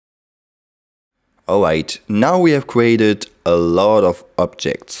Alright, now we have created a lot of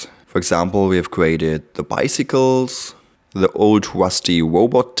objects. For example, we have created the bicycles, the old rusty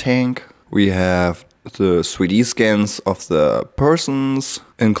robot tank. We have the 3D scans of the persons,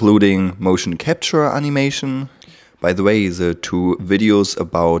 including motion capture animation. By the way, the 2 videos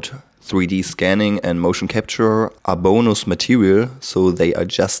about 3D scanning and motion capture are bonus material, so they are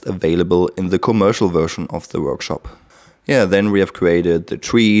just available in the commercial version of the workshop. Yeah, then we have created the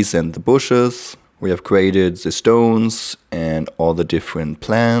trees and the bushes. We have created the stones and all the different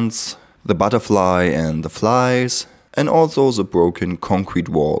plants, the butterfly and the flies, and also the broken concrete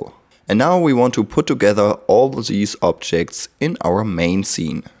wall. And now we want to put together all these objects in our main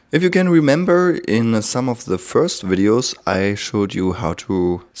scene. If you can remember, in some of the first videos I showed you how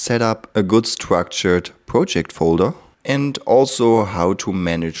to set up a good structured project folder and also how to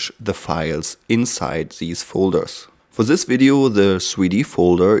manage the files inside these folders. For this video, the 3D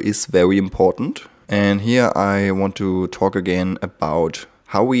folder is very important. And here I want to talk again about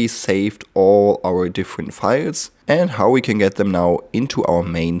how we saved all our different files and how we can get them now into our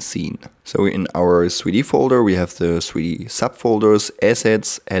main scene. So in our 3D folder we have the 3D subfolders,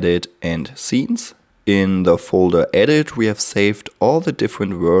 assets, edit and scenes. In the folder edit we have saved all the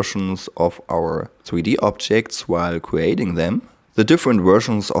different versions of our 3D objects while creating them. The different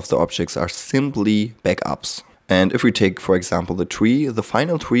versions of the objects are simply backups. And if we take, for example, the tree, the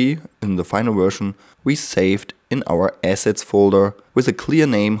final tree in the final version, we saved in our assets folder with a clear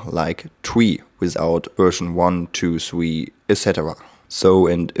name like tree without version 1, 2, 3, etc. So,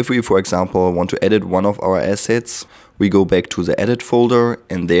 and if we, for example, want to edit one of our assets, we go back to the edit folder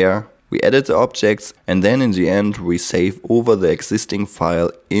and there we edit the objects, and then in the end we save over the existing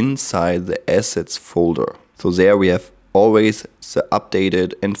file inside the assets folder. So there we have always the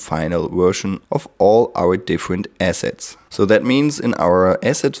updated and final version of all our different assets. So that means in our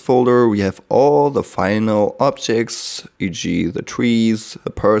assets folder we have all the final objects, e.g. the trees, the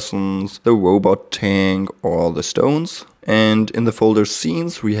persons, the robot tank or the stones. And in the folder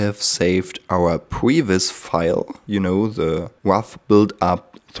scenes we have saved our previous file, you know, the rough build up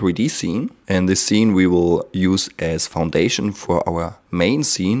 3D scene, and this scene we will use as foundation for our main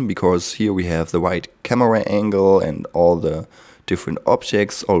scene because here we have the right camera angle and all the different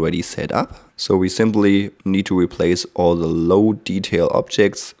objects already set up. So we simply need to replace all the low detail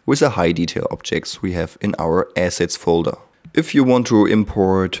objects with the high detail objects we have in our assets folder. If you want to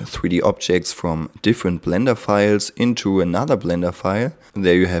import 3D objects from different Blender files into another Blender file,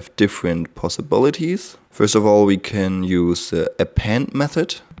 there you have different possibilities. First of all, we can use the append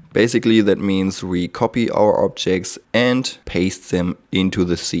method. Basically, that means we copy our objects and paste them into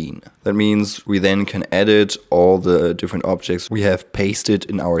the scene. That means we then can edit all the different objects we have pasted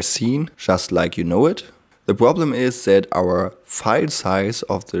in our scene, just like you know it. The problem is that our file size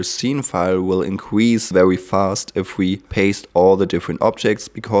of the scene file will increase very fast if we paste all the different objects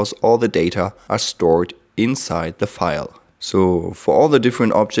because all the data are stored inside the file. So for all the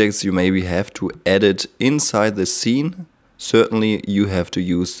different objects you maybe have to edit inside the scene, certainly you have to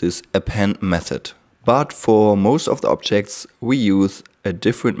use this append method. But for most of the objects we use a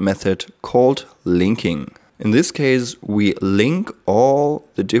different method called linking. In this case we link all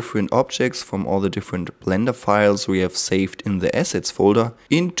the different objects from all the different Blender files we have saved in the assets folder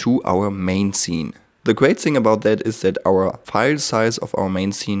into our main scene. The great thing about that is that our file size of our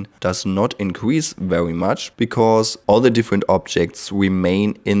main scene does not increase very much because all the different objects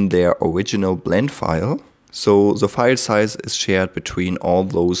remain in their original blend file. So the file size is shared between all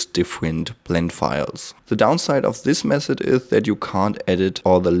those different blend files. The downside of this method is that you can't edit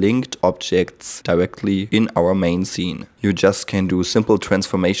all the linked objects directly in our main scene. You just can do simple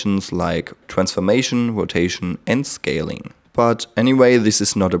transformations like transformation, rotation and scaling. But anyway, this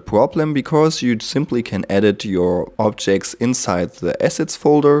is not a problem because you simply can edit your objects inside the assets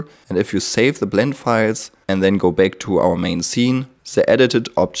folder, and if you save the blend files and then go back to our main scene, the edited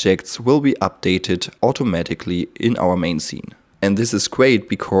objects will be updated automatically in our main scene. And this is great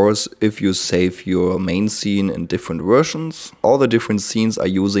because if you save your main scene in different versions, all the different scenes are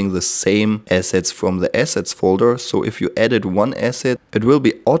using the same assets from the assets folder. So if you edit one asset, it will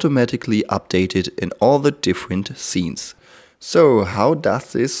be automatically updated in all the different scenes. So how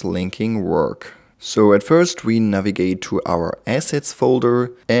does this linking work? So at first we navigate to our assets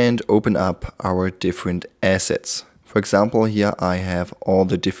folder and open up our different assets. For example, here I have all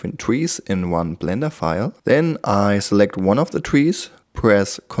the different trees in one Blender file. Then I select one of the trees,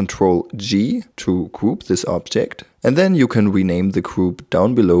 press Ctrl G to group this object, and then you can rename the group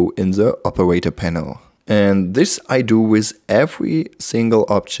down below in the operator panel. And this I do with every single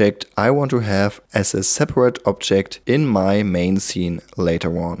object I want to have as a separate object in my main scene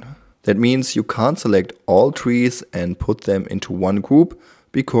later on. That means you can't select all trees and put them into one group,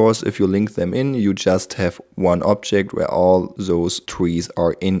 because if you link them in, you just have one object where all those trees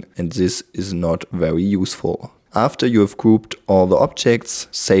are in, and this is not very useful. After you have grouped all the objects,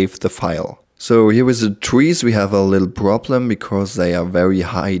 save the file. So here with the trees we have a little problem because they are very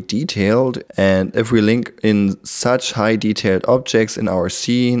high detailed, and if we link in such high detailed objects in our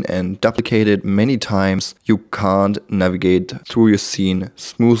scene and duplicate it many times, you can't navigate through your scene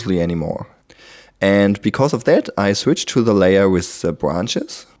smoothly anymore. And because of that, I switch to the layer with the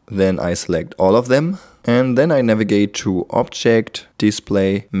branches. Then I select all of them, and then I navigate to Object,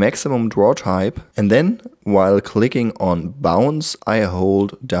 Display, Maximum Draw Type, and then while clicking on Bounce, I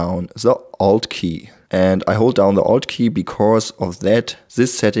hold down the Alt key. And I hold down the Alt key because of that,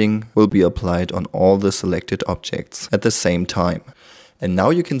 this setting will be applied on all the selected objects at the same time. And now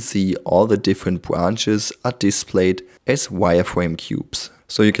you can see all the different branches are displayed as wireframe cubes.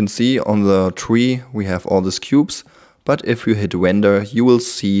 So you can see on the tree we have all these cubes, but if you hit render, you will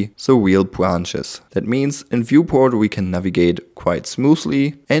see the real branches. That means in viewport we can navigate quite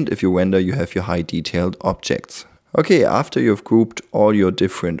smoothly, and if you render you have your high detailed objects. Okay, after you've grouped all your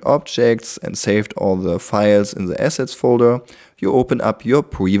different objects and saved all the files in the assets folder, you open up your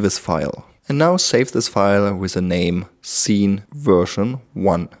previous file. And now save this file with the name scene version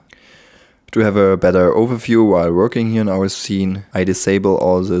 1. To have a better overview while working here in our scene, I disable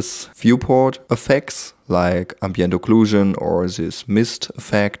all this viewport effects like ambient occlusion or this mist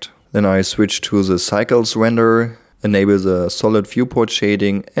effect. Then I switch to the cycles render, enable the solid viewport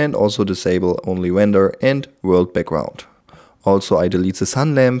shading, and also disable only render and world background. Also I delete the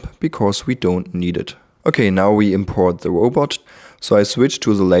sun lamp because we don't need it. Okay, now we import the robot. So I switch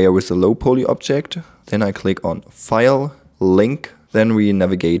to the layer with the low poly object, then I click on File, Link. Then we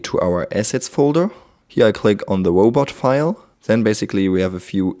navigate to our assets folder. Here I click on the robot file. Then basically we have a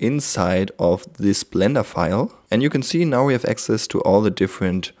view inside of this Blender file. And you can see now we have access to all the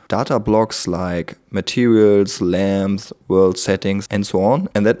different data blocks like materials, lamps, world settings, and so on.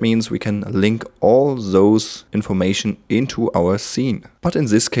 And that means we can link all those information into our scene. But in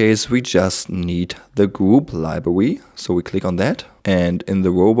this case, we just need the group library. So we click on that. And in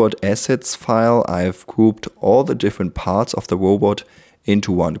the robot assets file, I've grouped all the different parts of the robot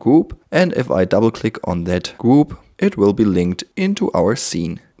into one group. And if I double click on that group, it will be linked into our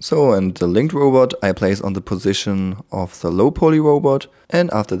scene. So, and the linked robot I place on the position of the low poly robot, and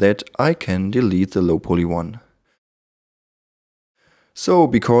after that I can delete the low poly one. So,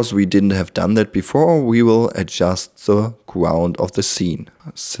 because we didn't have done that before, we will adjust the ground of the scene.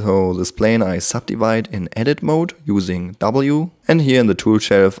 So this plane I subdivide in edit mode using W, and here in the tool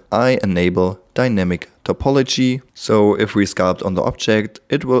shelf I enable dynamic topology. So if we sculpt on the object,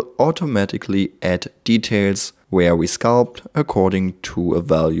 it will automatically add details where we sculpt according to a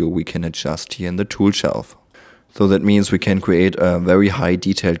value we can adjust here in the tool shelf. So that means we can create a very high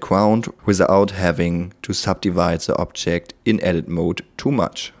detailed ground without having to subdivide the object in edit mode too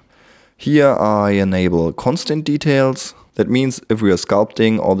much. Here I enable constant details. That means if we are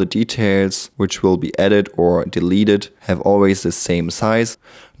sculpting, all the details which will be added or deleted have always the same size,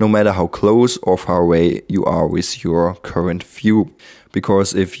 no matter how close or far away you are with your current view.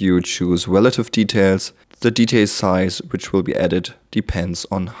 Because if you choose relative details, the detail size which will be added depends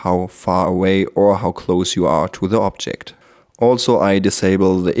on how far away or how close you are to the object. Also, I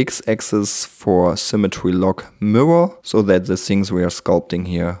disable the x-axis for symmetry lock mirror, so that the things we are sculpting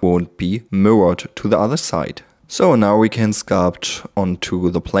here won't be mirrored to the other side. So now we can sculpt onto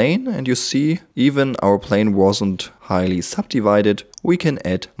the plane, and you see, even our plane wasn't highly subdivided, we can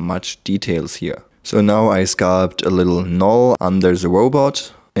add much details here. So now I sculpt a little null under the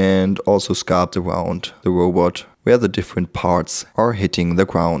robot, and also sculpt around the robot where the different parts are hitting the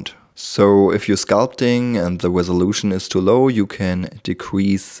ground. So if you're sculpting and the resolution is too low, you can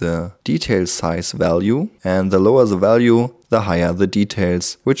decrease the detail size value, and the lower the value, the higher the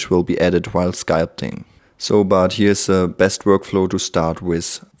details which will be added while sculpting. So, but here's the best workflow to start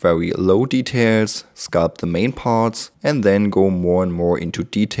with very low details, sculpt the main parts, and then go more and more into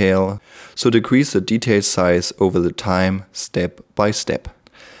detail. So decrease the detail size over the time, step by step.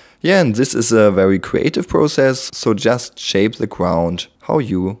 Yeah, and this is a very creative process, so just shape the ground how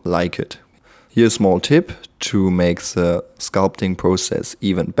you like it. Here's a small tip to make the sculpting process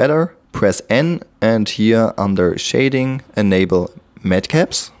even better. Press N, and here under shading enable matte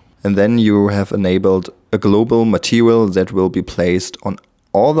caps, and then you have enabled a global material that will be placed on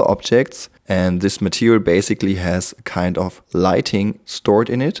all the objects, and this material basically has a kind of lighting stored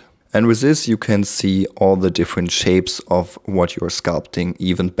in it. And with this you can see all the different shapes of what you're sculpting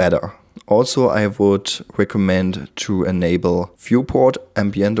even better. Also, I would recommend to enable viewport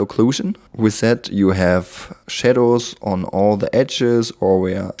ambient occlusion. With that, you have shadows on all the edges or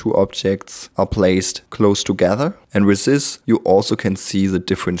where two objects are placed close together. And with this, you also can see the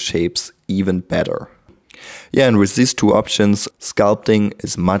different shapes even better. Yeah, and with these two options, sculpting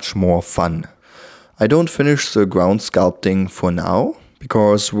is much more fun. I don't finish the ground sculpting for now,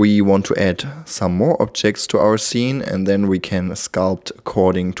 because we want to add some more objects to our scene and then we can sculpt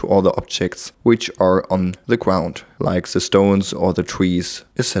according to all the objects which are on the ground, like the stones or the trees,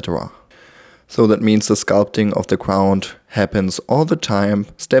 etc. So that means the sculpting of the ground happens all the time,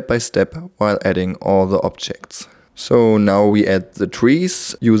 step by step, while adding all the objects. So now we add the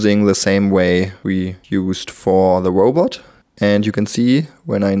trees using the same way we used for the robot. And you can see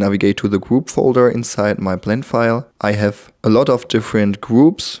when I navigate to the group folder inside my blend file, I have a lot of different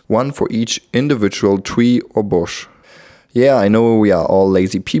groups, one for each individual tree or bush. Yeah, I know we are all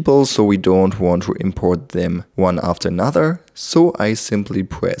lazy people, so we don't want to import them one after another. So I simply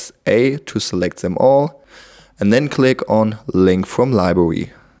press A to select them all and then click on Link from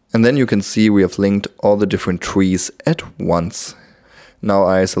Library. And then you can see we have linked all the different trees at once. Now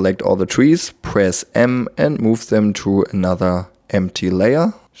I select all the trees, press M and move them to another empty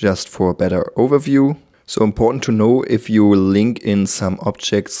layer, just for a better overview. So important to know if you link in some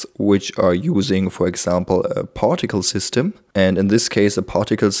objects which are using, for example, a particle system. And in this case, a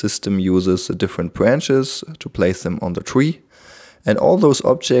particle system uses the different branches to place them on the tree. And all those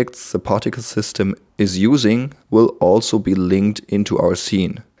objects the particle system is using will also be linked into our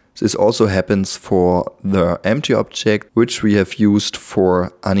scene. This also happens for the empty object, which we have used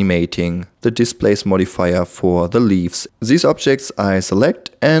for animating the displace modifier for the leaves. These objects I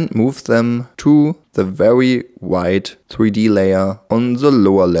select and move them to the very wide 3D layer on the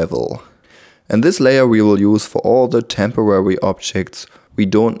lower level. And this layer we will use for all the temporary objects we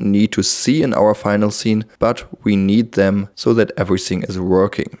don't need to see in our final scene, but we need them so that everything is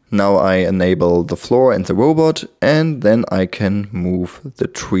working. Now I enable the floor and the robot, and then I can move the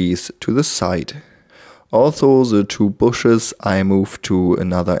trees to the side. Also the two bushes I move to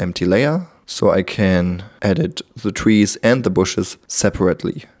another empty layer, so I can edit the trees and the bushes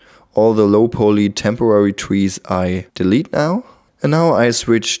separately. All the low poly temporary trees I delete now. And now I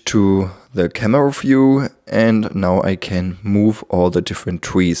switch to the camera view and now I can move all the different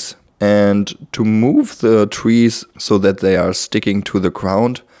trees. And to move the trees so that they are sticking to the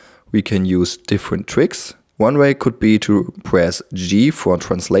ground, we can use different tricks. One way could be to press G for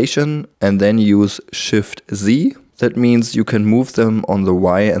translation and then use Shift Z. That means you can move them on the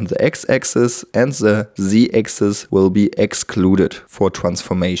Y and the X axis, and the Z axis will be excluded for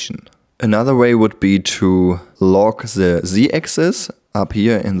transformation. Another way would be to lock the Z-axis up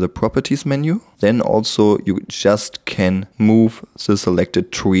here in the properties menu. Then also you just can move the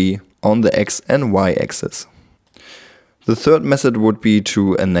selected tree on the X and Y axis. The third method would be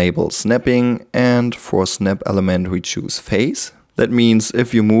to enable snapping, and for snap element we choose face. That means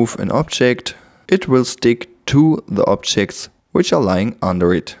if you move an object, it will stick to the objects which are lying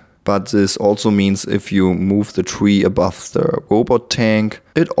under it. But this also means if you move the tree above the robot tank,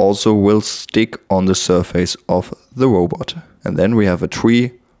 it also will stick on the surface of the robot. And then we have a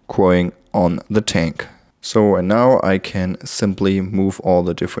tree growing on the tank. So and now I can simply move all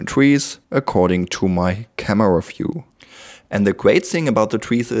the different trees according to my camera view. And the great thing about the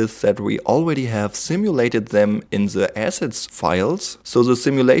trees is that we already have simulated them in the assets files. So the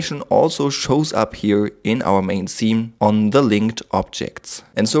simulation also shows up here in our main scene on the linked objects.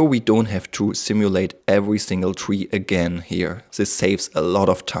 And so we don't have to simulate every single tree again here. This saves a lot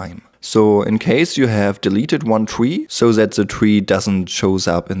of time. So in case you have deleted one tree so that the tree doesn't shows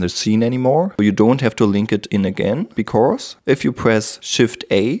up in the scene anymore, you don't have to link it in again, because if you press Shift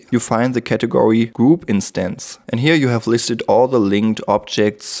A, you find the category Group Instance. And here you have listed all the linked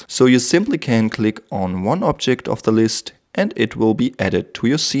objects, so you simply can click on one object of the list and it will be added to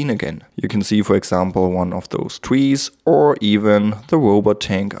your scene again. You can see, for example, one of those trees or even the robot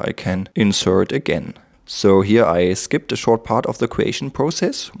tank I can insert again. So here I skipped a short part of the creation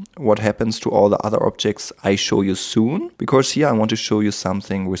process. What happens to all the other objects I show you soon, because here I want to show you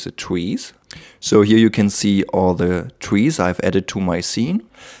something with the trees. So here you can see all the trees I've added to my scene,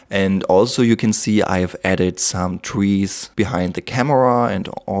 and also you can see I've added some trees behind the camera and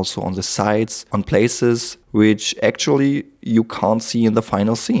also on the sides, on places which actually you can't see in the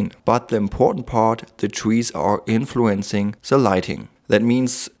final scene. But the important part, the trees are influencing the lighting. That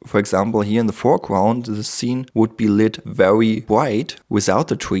means, for example, here in the foreground, the scene would be lit very bright without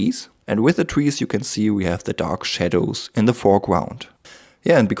the trees. And with the trees, you can see we have the dark shadows in the foreground.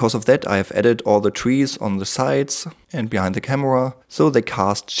 Yeah, and because of that I have added all the trees on the sides and behind the camera, so they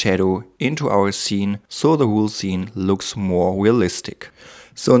cast shadow into our scene, so the whole scene looks more realistic.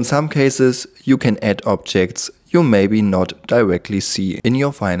 So in some cases you can add objects you maybe not directly see in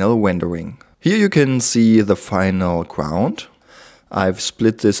your final rendering. Here you can see the final ground. I've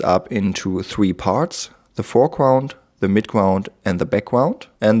split this up into 3 parts: the foreground, the midground and the background.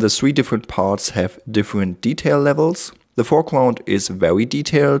 And the 3 different parts have different detail levels. The foreground is very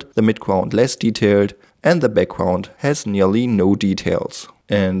detailed, the midground less detailed, and the background has nearly no details.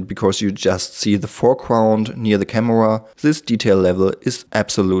 And because you just see the foreground near the camera, this detail level is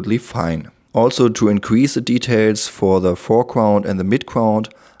absolutely fine. Also, to increase the details for the foreground and the midground,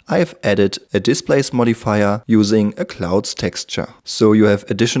 I have added a displace modifier using a clouds texture. So you have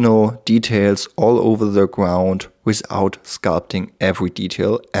additional details all over the ground without sculpting every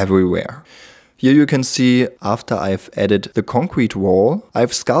detail everywhere. Here you can see after I've added the concrete wall,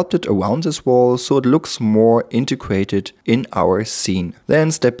 I've sculpted around this wall so it looks more integrated in our scene.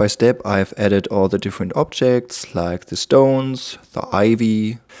 Then step by step I've added all the different objects like the stones, the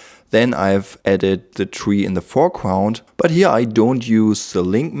ivy. Then I've added the tree in the foreground, but here I don't use the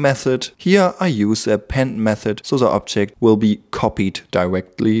link method. Here I use the append method, so the object will be copied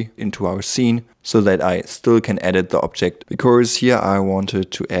directly into our scene so that I still can edit the object, because here I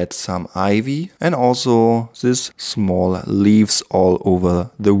wanted to add some ivy and also this small leaves all over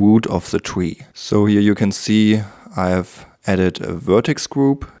the root of the tree. So here you can see I've added a vertex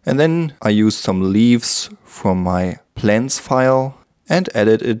group, and then I used some leaves from my plants file and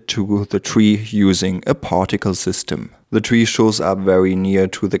added it to the tree using a particle system. The tree shows up very near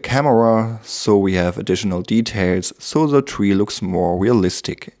to the camera, so we have additional details, so the tree looks more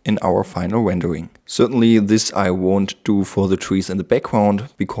realistic in our final rendering. Certainly this I won't do for the trees in the background,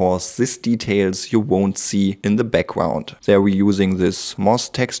 because these details you won't see in the background. There we're using this moss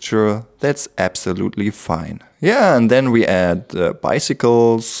texture, that's absolutely fine. Yeah, and then we add the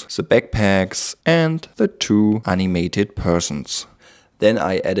bicycles, the backpacks and the 2 animated persons. Then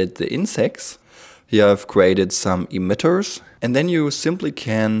I added the insects. Here I've created some emitters, and then you simply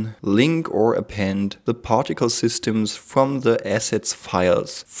can link or append the particle systems from the assets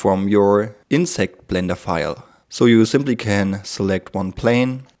files from your insect blender file. So you simply can select one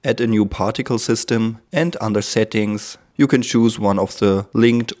plane, add a new particle system, and under settings you can choose one of the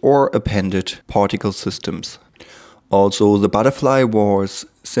linked or appended particle systems. Also, the butterfly was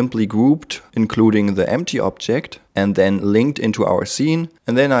simply grouped, including the empty object, and then linked into our scene.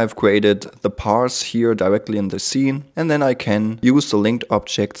 And then I've created the parse here directly in the scene, and then I can use the linked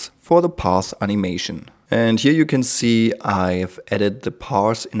objects for the parse animation. And here you can see I've added the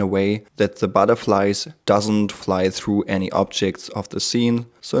parse in a way that the butterflies doesn't fly through any objects of the scene.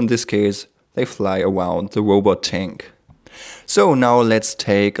 So in this case, they fly around the robot tank. So now let's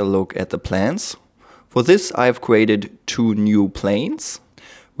take a look at the plants. For this I've created 2 new planes,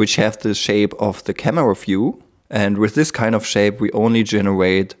 which have the shape of the camera view. And with this kind of shape we only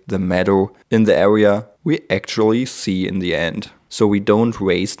generate the meadow in the area we actually see in the end. So we don't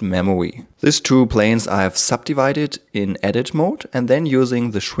waste memory. These 2 planes I have subdivided in edit mode and then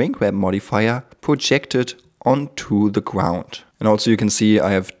using the shrink wrap modifier projected onto the ground. And also you can see I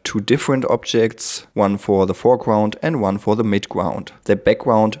have 2 different objects, one for the foreground and one for the midground. The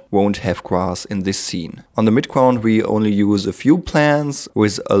background won't have grass in this scene. On the midground we only use a few plants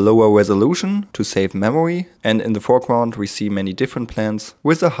with a lower resolution to save memory, and in the foreground we see many different plants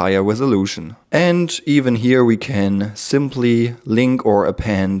with a higher resolution. And even here we can simply link or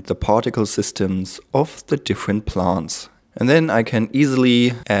append the particle systems of the different plants. And then I can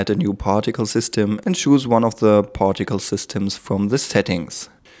easily add a new particle system and choose one of the particle systems from the settings.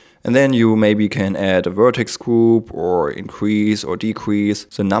 And then you maybe can add a vertex group or increase or decrease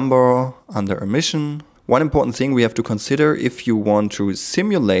the number under emission. One important thing we have to consider: if you want to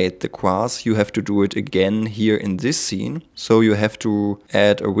simulate the grass, you have to do it again here in this scene. So you have to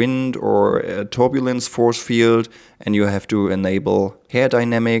add a wind or a turbulence force field, and you have to enable hair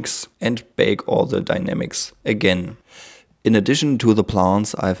dynamics and bake all the dynamics again. In addition to the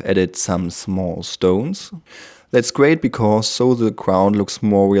plants, I've added some small stones. That's great because so the ground looks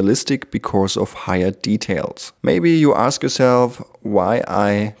more realistic because of higher details. Maybe you ask yourself why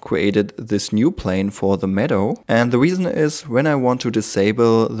I created this new plane for the meadow. And the reason is, when I want to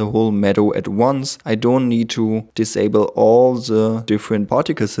disable the whole meadow at once, I don't need to disable all the different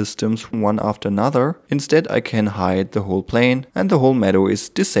particle systems one after another. Instead, I can hide the whole plane and the whole meadow is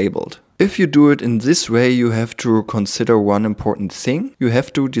disabled. If you do it in this way, you have to consider one important thing. You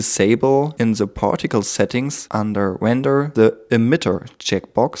have to disable in the particle settings under render the emitter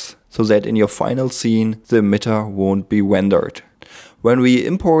checkbox, so that in your final scene the emitter won't be rendered. When we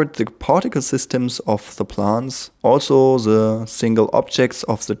import the particle systems of the plants, also the single objects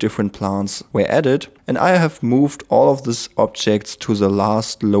of the different plants were added, and I have moved all of these objects to the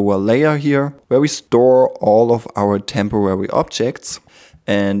last lower layer here, where we store all of our temporary objects.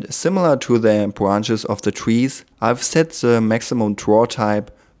 And similar to the branches of the trees, I've set the maximum draw type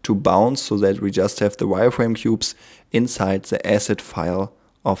to bounce so that we just have the wireframe cubes inside the asset file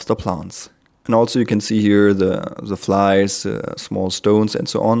of the plants. And also you can see here the flies, small stones and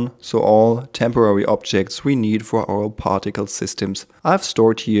so on. So all temporary objects we need for our particle systems I've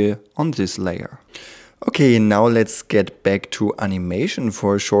stored here on this layer. Okay, now let's get back to animation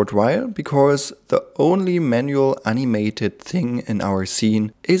for a short while, because the only manual animated thing in our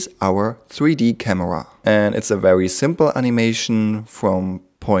scene is our 3D camera. And it's a very simple animation from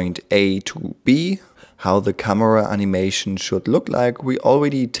point A to B. How the camera animation should look like, we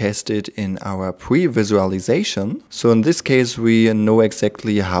already tested in our pre-visualization. So in this case, we know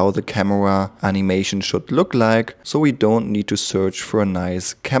exactly how the camera animation should look like, so we don't need to search for a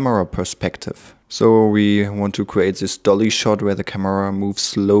nice camera perspective. So we want to create this dolly shot where the camera moves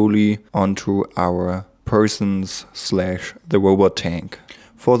slowly onto our persons / the robot tank.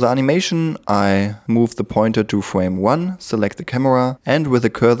 For the animation, I move the pointer to frame 1, select the camera, and with the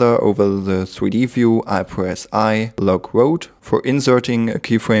cursor over the 3D view, I press I, lock rot for inserting a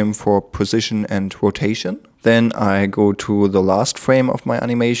keyframe for position and rotation. Then I go to the last frame of my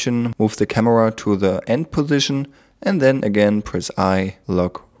animation, move the camera to the end position, and then again press I,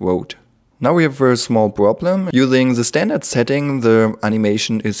 lock rot. Now we have a small problem. Using the standard setting, the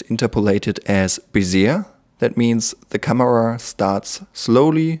animation is interpolated as Bezier. That means the camera starts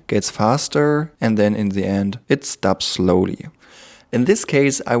slowly, gets faster, and then in the end it stops slowly. In this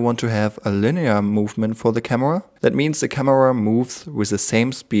case, I want to have a linear movement for the camera. That means the camera moves with the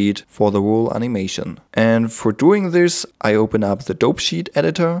same speed for the whole animation. And for doing this, I open up the dope sheet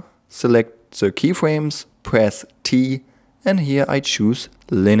editor, select the keyframes, press T, and here I choose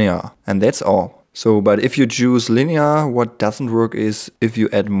linear. And that's all. So, but if you choose linear, what doesn't work is if you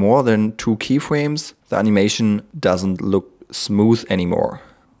add more than 2 keyframes, the animation doesn't look smooth anymore.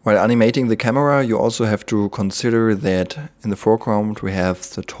 While animating the camera, you also have to consider that in the foreground we have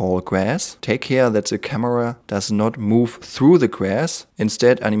the tall grass. Take care that the camera does not move through the grass,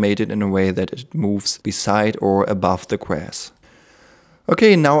 instead animate it in a way that it moves beside or above the grass.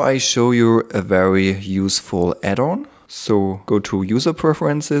 Okay, now I show you a very useful add-on. So go to User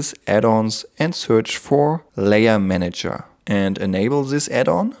Preferences, Add-ons, and search for Layer Manager and enable this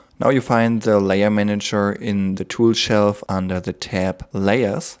add-on. Now you find the Layer Manager in the tool shelf under the tab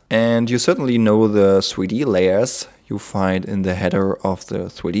Layers. And you certainly know the 3D layers you find in the header of the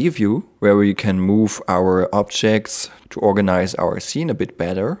 3D view, where we can move our objects to organize our scene a bit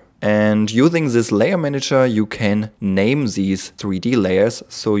better. And using this layer manager, you can name these 3D layers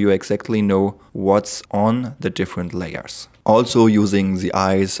so you exactly know what's on the different layers. Also using the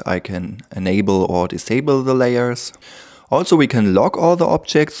eyes, I can enable or disable the layers. Also we can lock all the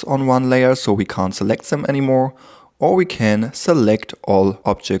objects on one layer so we can't select them anymore. Or we can select all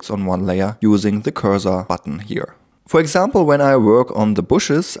objects on one layer using the cursor button here. For example, when I work on the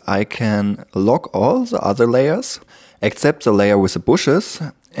bushes, I can lock all the other layers except the layer with the bushes.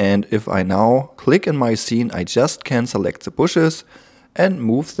 And if I now click in my scene, I just can select the bushes and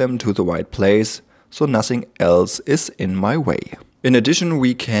move them to the right place so nothing else is in my way. In addition,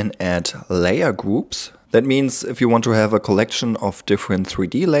 we can add layer groups. That means if you want to have a collection of different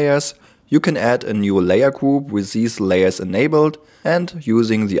 3D layers, you can add a new layer group with these layers enabled, and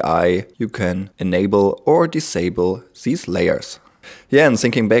using the eye you can enable or disable these layers. Yeah, and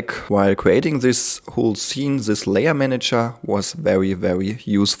thinking back, while creating this whole scene, this layer manager was very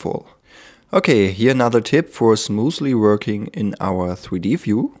useful. Okay, here another tip for smoothly working in our 3D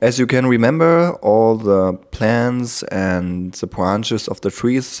view. As you can remember, all the plants and the branches of the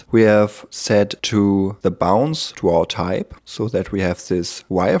trees we have set to the bounce draw type, so that we have this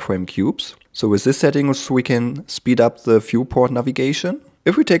wireframe cubes. So with this settings we can speed up the viewport navigation.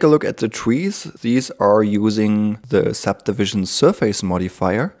 If we take a look at the trees, these are using the subdivision surface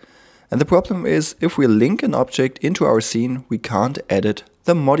modifier. And the problem is, if we link an object into our scene, we can't edit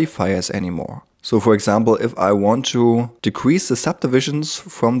the modifiers anymore. So for example, if I want to decrease the subdivisions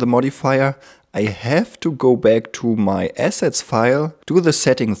from the modifier, I have to go back to my assets file, do the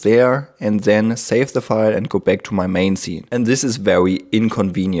settings there, and then save the file and go back to my main scene. And this is very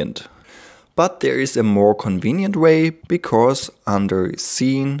inconvenient. But there is a more convenient way, because under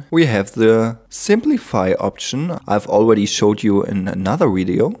Scene we have the Simplify option I've already showed you in another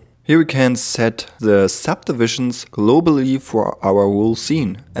video. Here we can set the subdivisions globally for our whole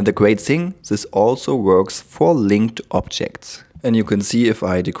scene. And the great thing, this also works for linked objects. And you can see if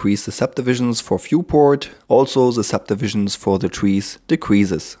I decrease the subdivisions for viewport, also the subdivisions for the trees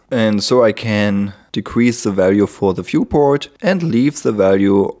decreases. And so I can decrease the value for the viewport and leave the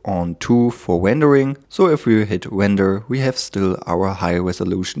value on 2 for rendering. So if we hit render, we have still our high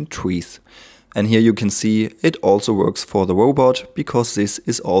resolution trees. And here you can see it also works for the robot, because this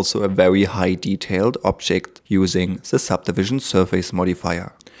is also a very high detailed object using the subdivision surface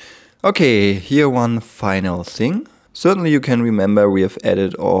modifier. Okay, here one final thing. Certainly you can remember we have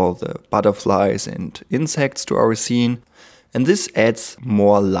added all the butterflies and insects to our scene. And this adds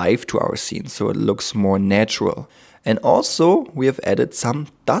more life to our scene, so it looks more natural. And also we have added some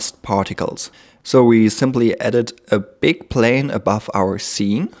dust particles. So we simply added a big plane above our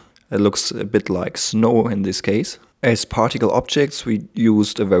scene. It looks a bit like snow in this case. As particle objects, we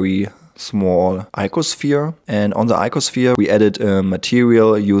used a very small icosphere, and on the icosphere we added a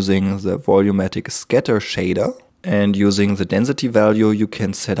material using the volumetric scatter shader. And using the density value, you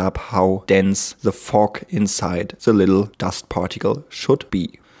can set up how dense the fog inside the little dust particle should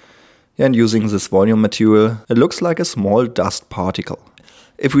be. And using this volume material, it looks like a small dust particle.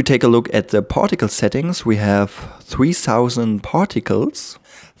 If we take a look at the particle settings, we have 3000 particles.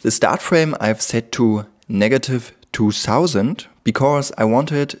 The start frame I've set to -2000 because I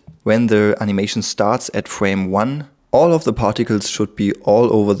wanted, when the animation starts at frame 1, all of the particles should be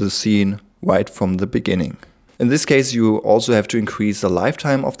all over the scene right from the beginning. In this case, you also have to increase the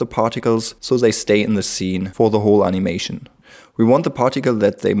lifetime of the particles so they stay in the scene for the whole animation. We want the particle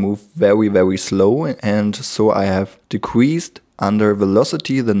that they move very, very slow, and so I have decreased under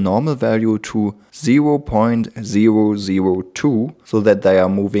velocity the normal value to 0.002 so that they are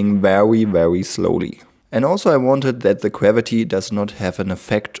moving very, very slowly. And also I wanted that the gravity does not have an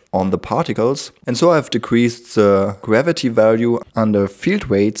effect on the particles, and so I've decreased the gravity value under field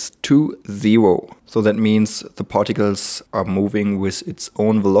weights to 0. So that means the particles are moving with its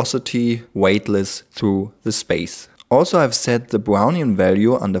own velocity, weightless through the space. Also I've set the Brownian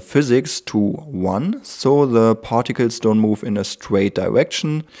value under physics to 1, so the particles don't move in a straight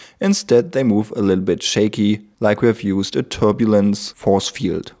direction. Instead they move a little bit shaky, like we have used a turbulence force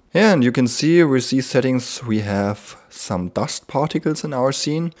field. Yeah, and you can see with these settings we have some dust particles in our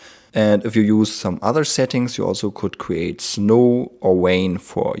scene. And if you use some other settings, you also could create snow or rain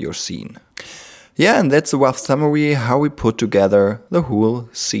for your scene. Yeah, and that's a rough summary how we put together the whole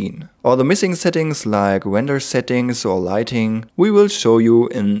scene. All the missing settings like render settings or lighting, we will show you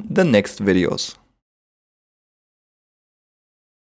in the next videos.